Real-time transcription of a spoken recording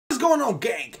going on,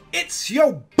 gang? It's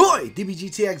your boy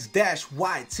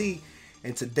DBGTX-YT,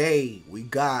 and today we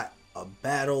got a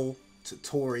battle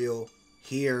tutorial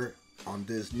here on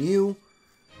this new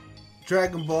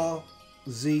Dragon Ball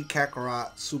Z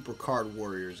Kakarot Super Card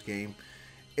Warriors game.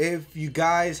 If you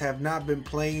guys have not been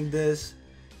playing this,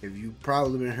 if you've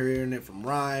probably been hearing it from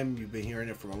Rhyme, you've been hearing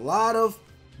it from a lot of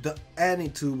the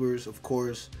AniTubers, of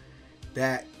course,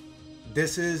 that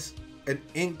this is an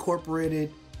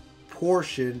incorporated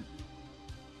portion,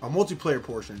 a multiplayer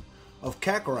portion of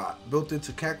Kakarot, built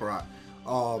into Kakarot.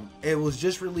 It was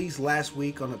just released last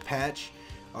week on a patch,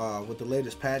 with the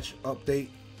latest patch update.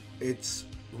 It's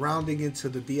rounding into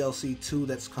the DLC 2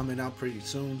 that's coming out pretty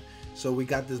soon. So we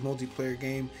got this multiplayer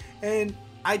game, and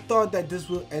I thought that this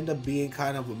would end up being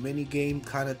kind of a mini game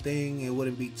kind of thing. It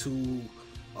wouldn't be too,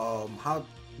 how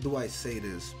do I say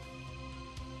this?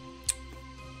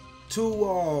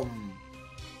 Too,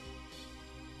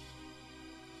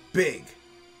 big.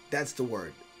 That's the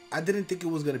word. I didn't think it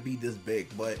was going to be this big,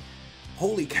 but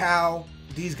holy cow,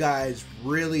 these guys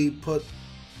really put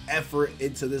effort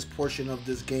into this portion of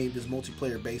this game, this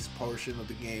multiplayer based portion of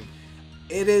the game.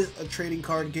 It is a trading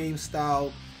card game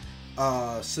style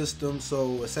system,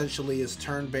 so essentially it's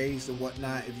turn based and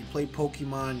whatnot. If you play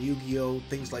Pokemon, Yu-Gi-Oh,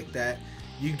 things like that,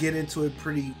 you get into it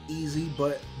pretty easy.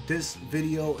 But this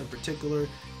video in particular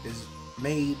is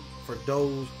made for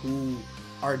those who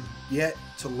are yet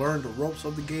to learn the ropes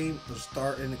of the game, or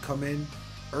starting to come in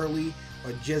early,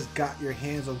 or just got your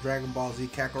hands on Dragon Ball Z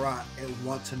Kakarot and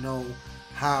want to know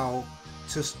how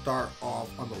to start off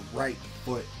on the right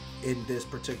foot in this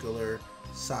particular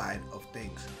side of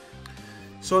things.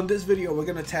 So in this video, we're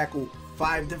going to tackle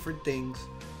 5 different things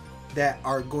that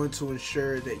are going to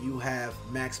ensure that you have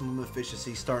maximum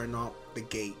efficiency starting off the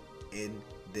gate in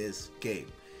this game.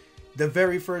 The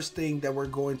very first thing that we're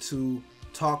going to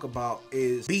talk about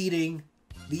is beating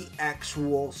the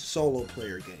actual solo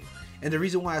player game. And the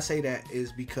reason why I say that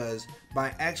is because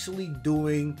by actually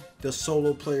doing the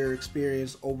solo player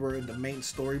experience over in the main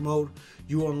story mode,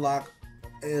 you unlock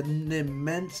an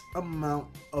immense amount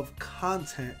of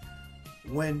content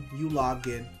when you log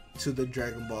in to the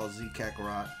Dragon Ball Z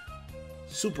Kakarot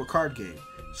Super Card game.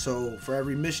 So for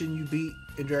every mission you beat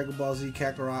in Dragon Ball Z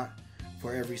Kakarot,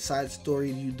 for every side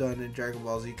story you've done in Dragon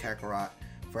Ball Z Kakarot,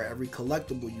 for every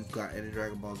collectible you've got in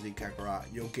Dragon Ball Z Kakarot,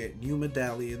 you'll get new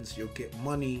medallions, you'll get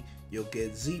money, you'll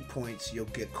get Z points, you'll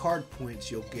get card points,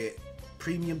 you'll get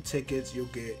premium tickets, you'll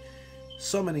get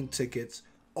summoning tickets,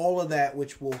 all of that,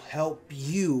 which will help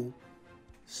you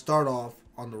start off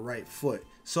on the right foot.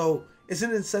 So it's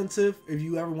an incentive if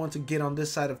you ever want to get on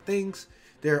this side of things.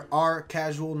 There are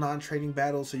casual non-trading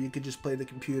battles, so you could just play the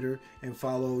computer and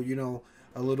follow, you know,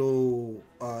 a little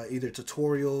either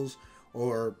tutorials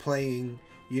or playing,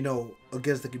 you know,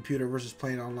 against the computer versus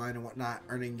playing online and whatnot,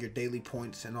 earning your daily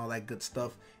points and all that good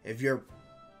stuff. If you're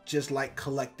just like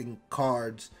collecting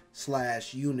cards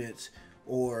 / units,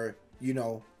 or you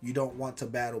know, you don't want to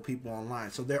battle people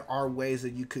online. So there are ways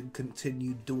that you could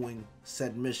continue doing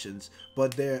said missions,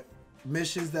 but they're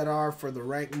missions that are for the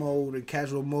rank mode and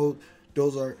casual mode.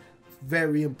 Those are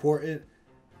very important,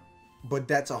 but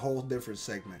that's a whole different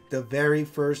segment. The very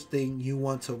first thing you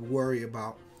want to worry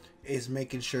about is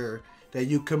making sure that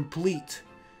you complete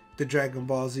the Dragon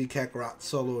Ball Z Kakarot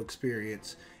solo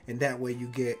experience, and that way you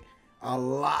get a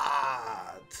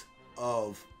lot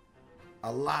of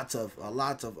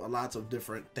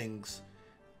different things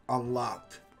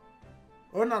unlocked,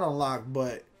 or not unlocked,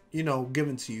 but you know,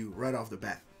 given to you right off the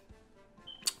bat.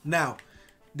 Now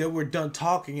that we're done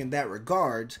talking in that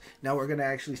regards, now we're gonna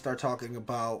actually start talking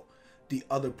about the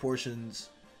other portions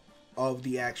of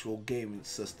the actual gaming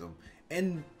system.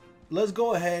 And let's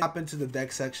go ahead, hop into the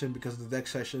deck section, because the deck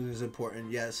section is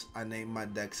important. Yes, I named my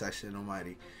deck section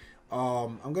Almighty.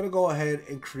 I'm gonna go ahead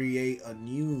and create a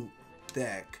new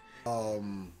deck,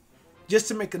 just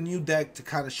to make a new deck to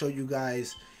kind of show you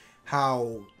guys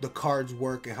how the cards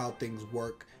work and how things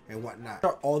work and whatnot.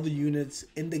 All the units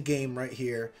in the game right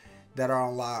here that are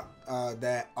unlocked,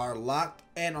 that are locked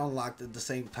and unlocked at the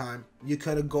same time. You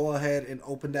could go ahead and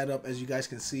open that up. As you guys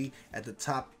can see at the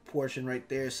top portion right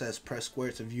there, it says press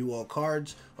square to view all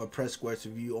cards, or press square to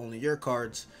view only your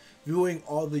cards. Viewing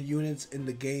all the units in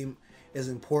the game is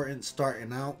important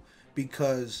starting out,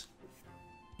 because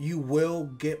you will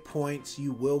get points,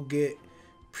 you will get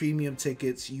premium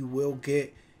tickets, you will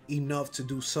get enough to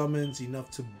do summons, enough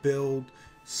to build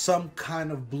some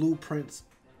kind of blueprint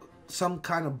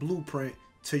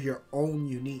to your own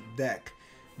unique deck.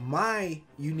 My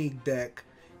unique deck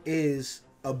is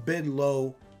a bid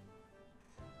low,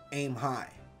 aim high.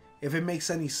 If it makes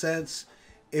any sense,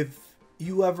 if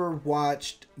you ever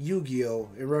watched Yu-Gi-Oh!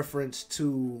 In reference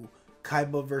to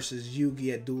Kaiba versus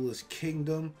Yugi at Duelist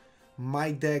Kingdom,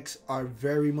 my decks are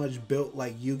very much built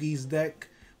like Yugi's deck,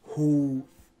 who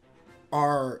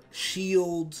are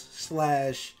shields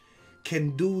slash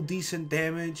can do decent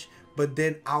damage, but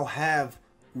then I'll have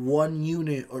one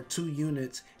unit or two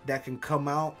units that can come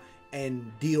out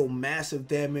and deal massive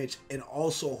damage and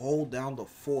also hold down the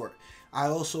fort. I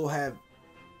also have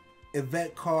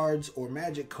event cards or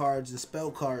magic cards and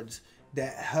spell cards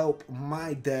that help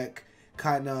my deck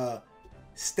kind of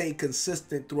stay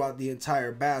consistent throughout the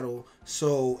entire battle,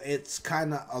 so it's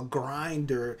kind of a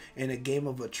grinder in a game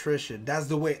of attrition. That's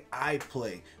the way I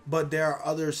play, but there are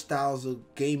other styles of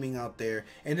gaming out there,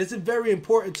 and it's very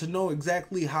important to know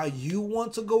exactly how you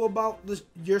want to go about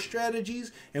your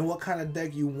strategies and what kind of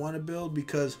deck you want to build,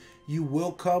 because you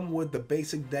will come with the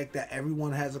basic deck that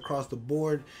everyone has across the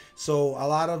board. So a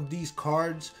lot of these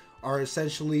cards are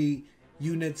essentially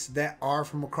units that are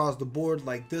from across the board,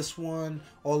 like this one,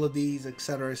 all of these,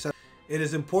 etc, etc. It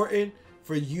is important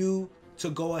for you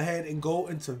to go ahead and go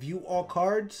into view all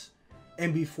cards,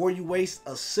 and before you waste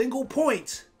a single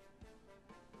point,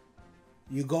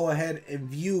 you go ahead and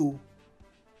view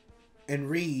and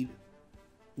read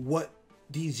what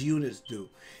these units do.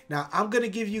 Now I'm gonna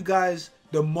give you guys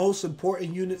the most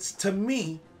important units to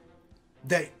me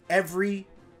that every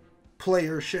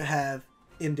player should have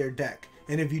in their deck.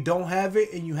 And if you don't have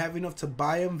it and you have enough to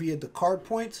buy them via the card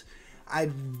points,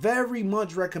 I'd very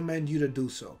much recommend you to do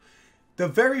so. The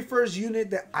very first unit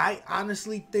that I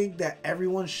honestly think that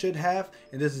everyone should have,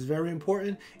 and this is very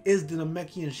important, is the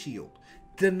Namekian Shield.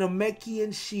 The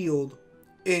Namekian Shield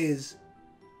is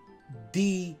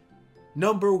the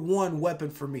 #1 weapon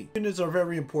for me. Units are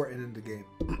very important in the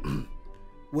game.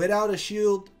 Without a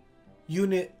shield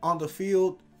unit on the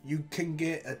field, you can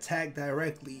get attacked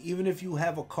directly. Even if you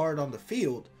have a card on the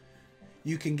field,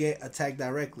 you can get attacked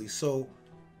directly. So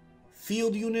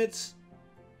field units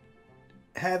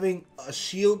having a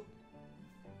shield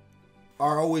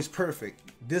are always perfect.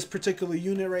 This particular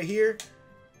unit right here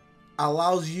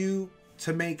allows you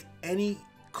to make any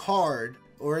card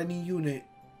or any unit,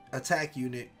 attack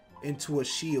unit, into a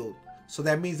shield. So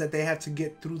that means that they have to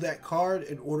get through that card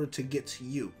in order to get to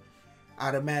you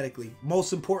automatically.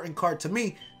 Most important card to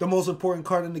me, the most important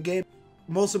card in the game,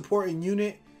 most important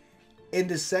unit in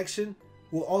this section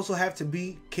will also have to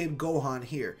be Kid Gohan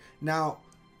here. Now,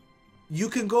 you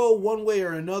can go one way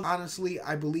or another. Honestly,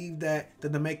 I believe that the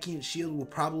Namekian Shield will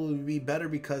probably be better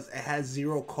because it has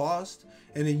 0 cost,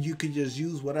 and then you could just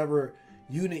use whatever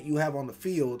unit you have on the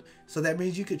field. So that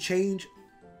means you could change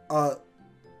a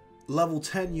level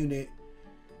 10 unit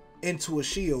into a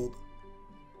shield,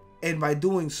 and by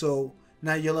doing so,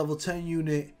 now your level 10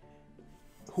 unit,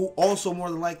 who also more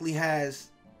than likely has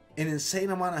an insane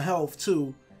amount of health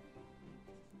too,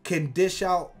 can dish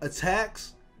out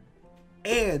attacks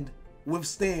and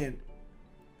withstand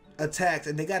attacks,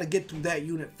 and they got to get through that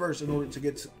unit first in order to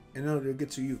get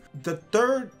to you. The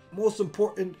third most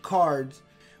important cards,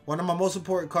 one of my most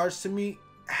important cards to me,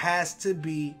 has to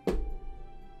be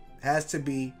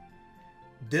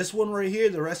this one right here,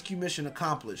 the Rescue Mission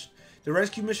Accomplished. The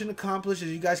Rescue Mission Accomplished, as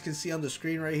you guys can see on the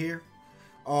screen right here,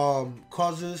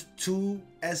 causes 2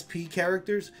 SP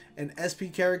characters, and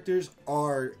SP characters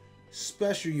are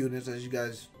special units, as you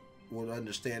guys will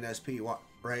understand SP,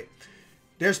 right?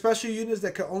 They're special units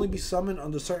that can only be summoned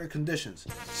under certain conditions.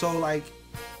 So like,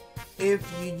 if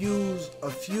you use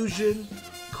a fusion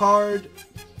card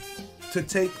to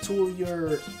take 2 of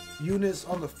your units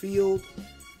on the field,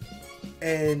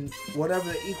 and whatever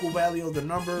the equal value of the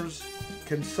numbers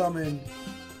can summon,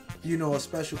 you know, a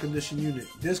special condition unit.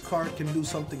 This card can do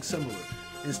something similar.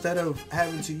 Instead of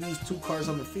having to use 2 cards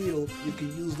on the field, you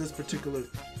can use this particular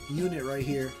unit right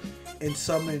here and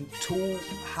summon 2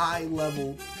 high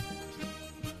level,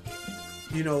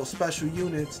 you know, special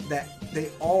units that they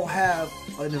all have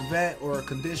an event or a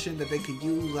condition that they can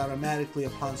use automatically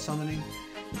upon summoning.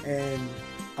 And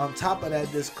on top of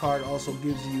that, this card also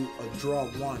gives you a draw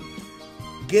 1.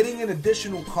 Getting an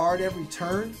additional card every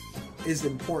turn is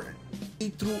important.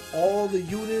 Through all the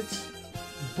units,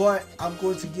 but I'm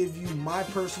going to give you my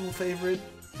personal favorite,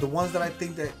 the ones that I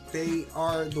think that they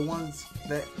are the ones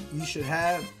that you should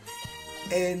have,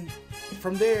 and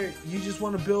from there you just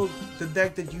want to build the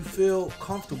deck that you feel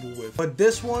comfortable with. But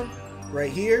this one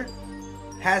right here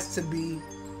has to be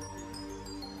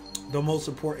the most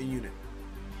important unit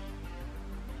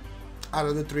out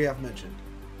of the 3 I've mentioned.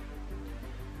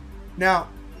 Now,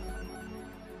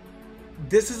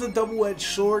 this is a double-edged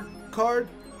sword card,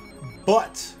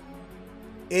 but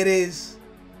it is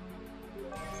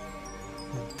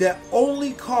the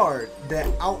only card that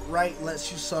outright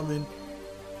lets you summon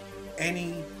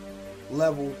any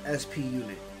level SP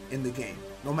unit in the game,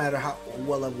 no matter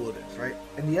what level it is, right?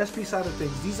 And the SP side of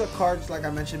things, these are cards, like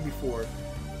I mentioned before,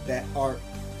 that are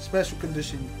special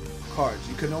condition cards.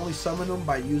 You can only summon them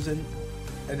by using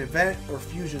an event or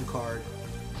fusion card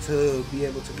to be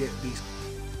able to get these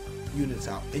units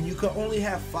out, and you can only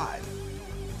have 5.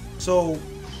 So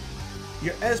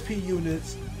your SP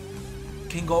units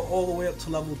can go all the way up to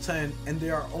level 10, and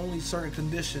there are only certain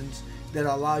conditions that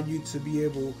allow you to be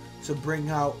able to bring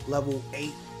out level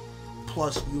 8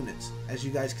 plus units, as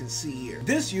you guys can see here.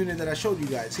 This unit that I showed you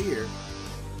guys here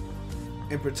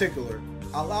in particular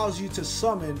allows you to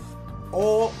summon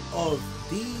all of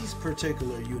these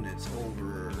particular units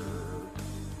over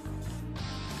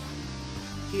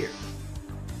here.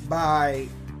 By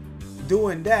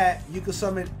doing that, you can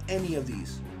summon any of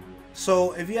these.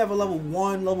 So if you have a level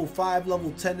 1, level 5,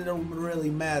 level 10, it don't really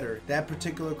matter. That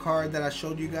particular card that I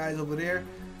showed you guys over there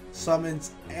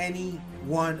summons any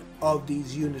one of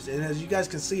these units. And as you guys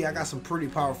can see, I got some pretty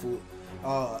powerful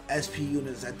SP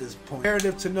units at this point.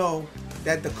 Imperative to know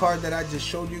that the card that I just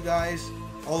showed you guys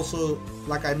also,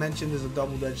 like I mentioned, is a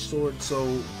double-edged sword. So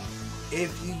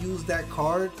if you use that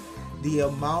card, the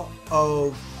amount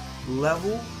of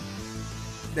level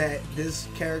that this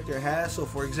character has, so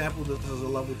for example, this is a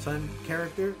level 10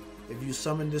 character. If you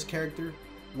summon this character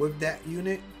with that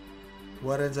unit,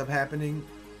 what ends up happening,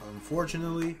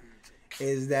 unfortunately,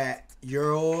 is that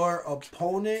your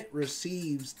opponent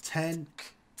receives 10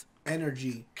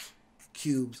 energy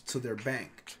cubes to their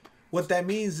bank. What that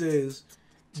means is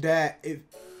that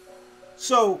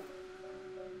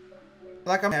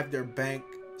like I'm have their bank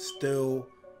still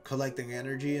collecting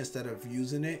energy instead of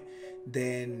using it,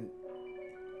 then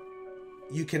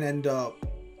you can end up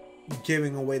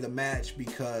giving away the match,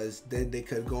 because then they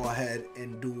could go ahead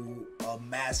and do a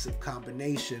massive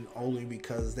combination only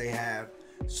because they have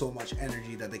so much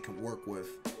energy that they can work with,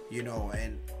 you know,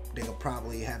 and they could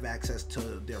probably have access to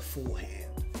their full hand,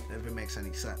 if it makes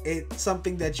any sense. It's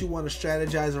something that you want to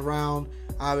strategize around.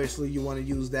 Obviously, you want to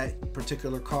use that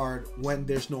particular card when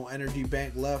there's no energy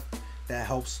bank left. That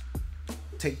helps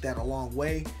take that a long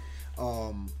way.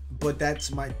 But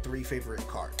that's my 3 favorite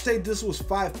cards. Say this was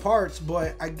 5 parts,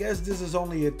 but I guess this is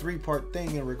only a 3-part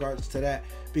thing in regards to that,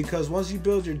 because once you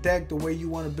build your deck the way you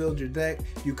want to build your deck,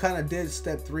 you kind of did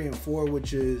step 3 and 4,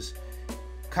 which is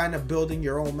kind of building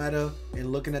your own meta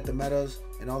and looking at the metas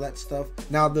and all that stuff.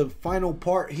 Now the final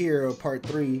part here, part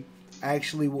 3,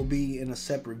 actually will be in a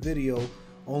separate video,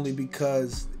 only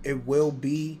because it will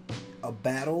be a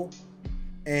battle,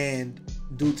 and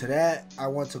due to that, I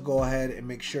want to go ahead and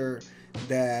make sure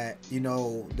that, you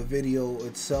know, the video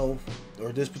itself,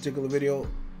 or this particular video,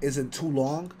 isn't too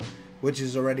long, which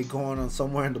is already going on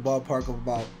somewhere in the ballpark of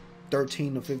about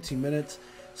 13 to 15 minutes.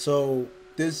 So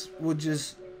this would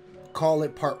just call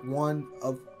it part 1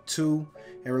 of 2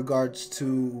 in regards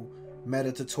to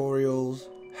meta tutorials,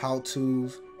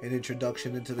 how-tos, and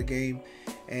introduction into the game.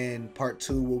 And part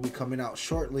 2 will be coming out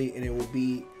shortly, and it will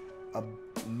be a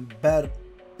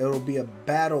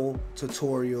battle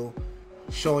tutorial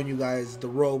showing you guys the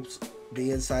ropes,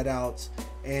 the inside outs,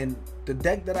 and the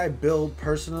deck that I build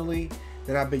personally,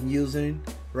 that I've been using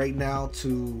right now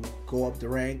to go up the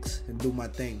ranks and do my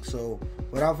thing. So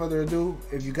without further ado,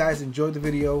 if you guys enjoyed the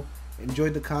video,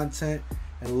 enjoyed the content,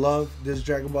 and love this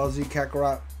Dragon Ball Z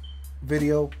Kakarot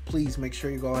video, please make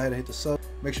sure you go ahead and hit the sub.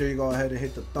 Make sure you go ahead and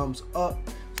hit the thumbs up,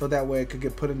 so that way it could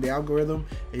get put in the algorithm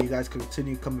and you guys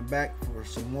continue coming back for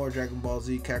some more Dragon Ball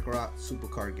Z Kakarot Super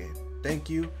Card Game. Thank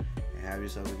you, and have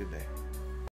yourselves a good day.